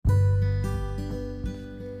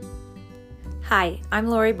Hi, I'm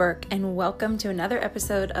Lori Burke, and welcome to another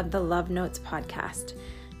episode of the Love Notes podcast.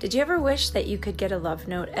 Did you ever wish that you could get a love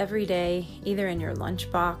note every day, either in your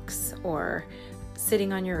lunchbox or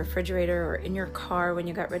sitting on your refrigerator or in your car when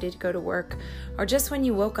you got ready to go to work, or just when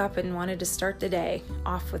you woke up and wanted to start the day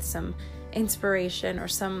off with some inspiration or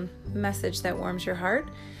some message that warms your heart?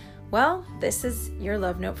 Well, this is your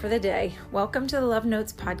love note for the day. Welcome to the Love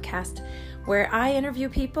Notes podcast, where I interview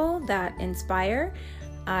people that inspire.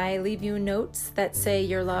 I leave you notes that say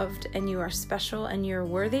you're loved and you are special and you're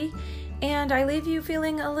worthy, and I leave you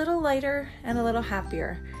feeling a little lighter and a little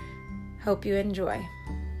happier. Hope you enjoy.